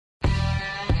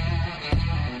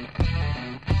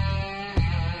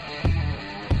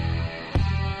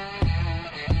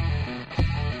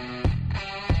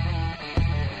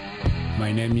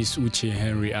name is Uche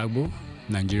Henry Agbo,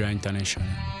 Nigeria International.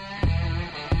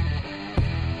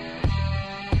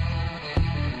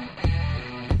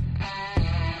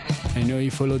 I know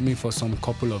he followed me for some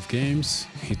couple of games.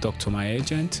 He talked to my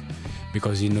agent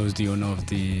because he knows the owner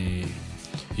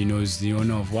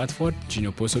of Watford,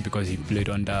 Junior Poso, because he played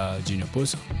under Junior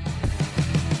Poso.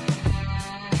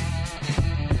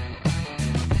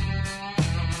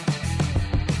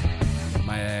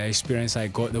 My experience I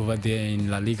got over there in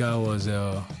La Liga was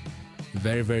a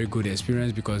very, very good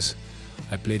experience because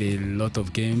I played a lot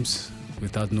of games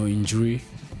without no injury.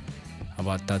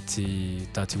 About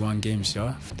 31 games,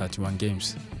 yeah, 31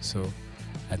 games. So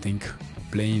I think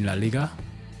playing La Liga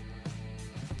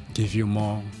gives you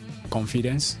more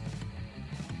confidence,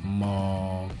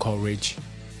 more courage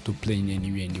to play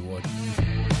anywhere in the world.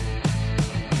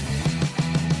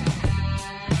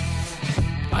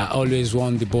 I always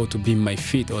want the ball to be in my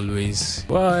feet, always.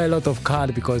 Well, a lot of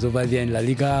card because over there in La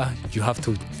Liga, you have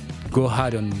to go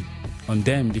hard on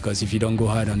them, because if you don't go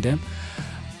hard on them,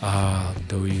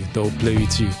 they'll play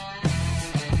with you.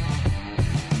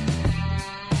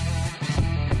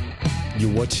 You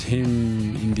watch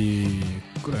him in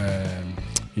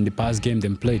the past game they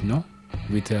played, no,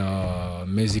 with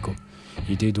Mexico.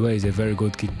 He did well. He's a very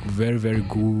good very, very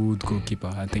good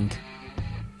goalkeeper. I think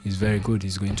he's very good.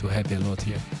 He's going to help a lot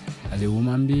here. As a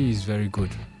woman, he's very good,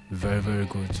 very, very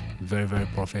good, very, very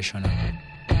professional.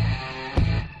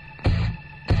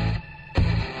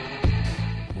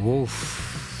 Whoa.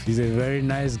 He's a very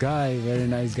nice guy, very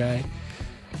nice guy.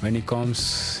 When it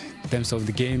comes in terms of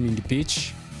the game in the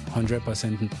pitch,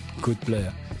 100% good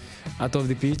player. Out of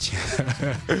the pitch,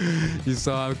 you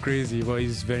saw how crazy, but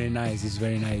he's very nice, he's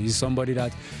very nice. He's somebody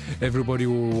that everybody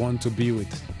will want to be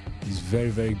with. He's very,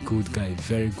 very good guy,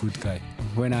 very good guy.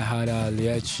 When I heard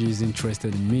Liège is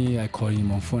interested in me, I called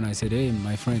him on phone. I said, hey,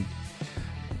 my friend,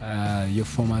 your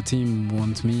former team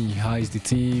wants me. How is the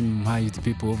team? How is the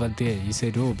people over there? He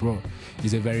said, oh, bro,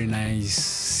 it's a very nice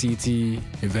city,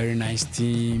 a very nice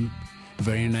team,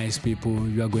 very nice people.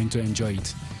 You are going to enjoy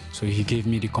it. So he gave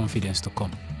me the confidence to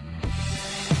come.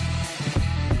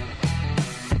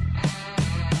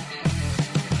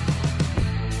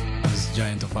 As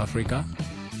Giant of Africa,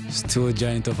 still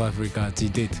Giant of Africa to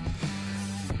date.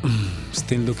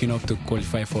 Still looking up to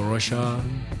qualify for Russia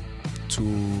to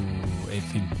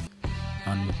 18,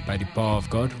 and by the power of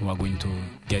God, we are going to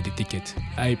get the ticket.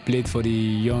 I played for the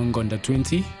young under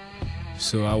 20,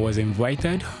 so I was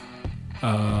invited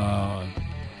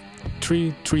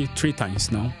three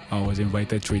times now. I was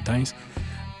invited 3 times.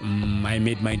 I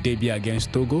made my debut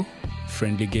against Togo,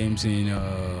 friendly games in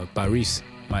Paris.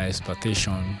 My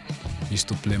expectation is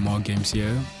to play more games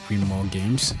here, win more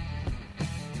games,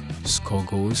 score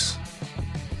goals,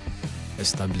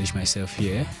 establish myself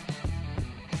here.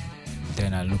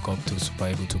 Then I look up to Super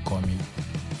Eagles to call me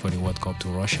for the World Cup to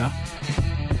Russia.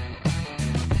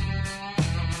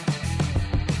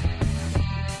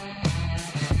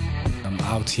 I'm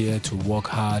out here to work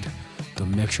hard to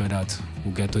make sure that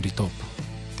we get to the top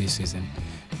this season,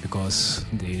 because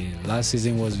the last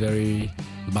season was very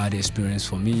bad experience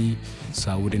for me, so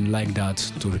I wouldn't like that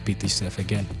to repeat itself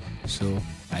again. So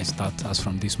I start as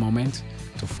from this moment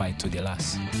to fight to the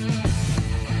last.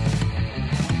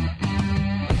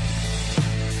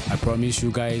 I promise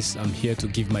you guys, I'm here to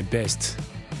give my best,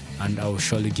 and I will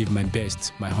surely give my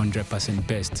best, my 100%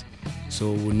 best.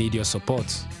 So we need your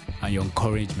support and your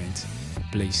encouragement,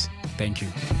 please. Thank you.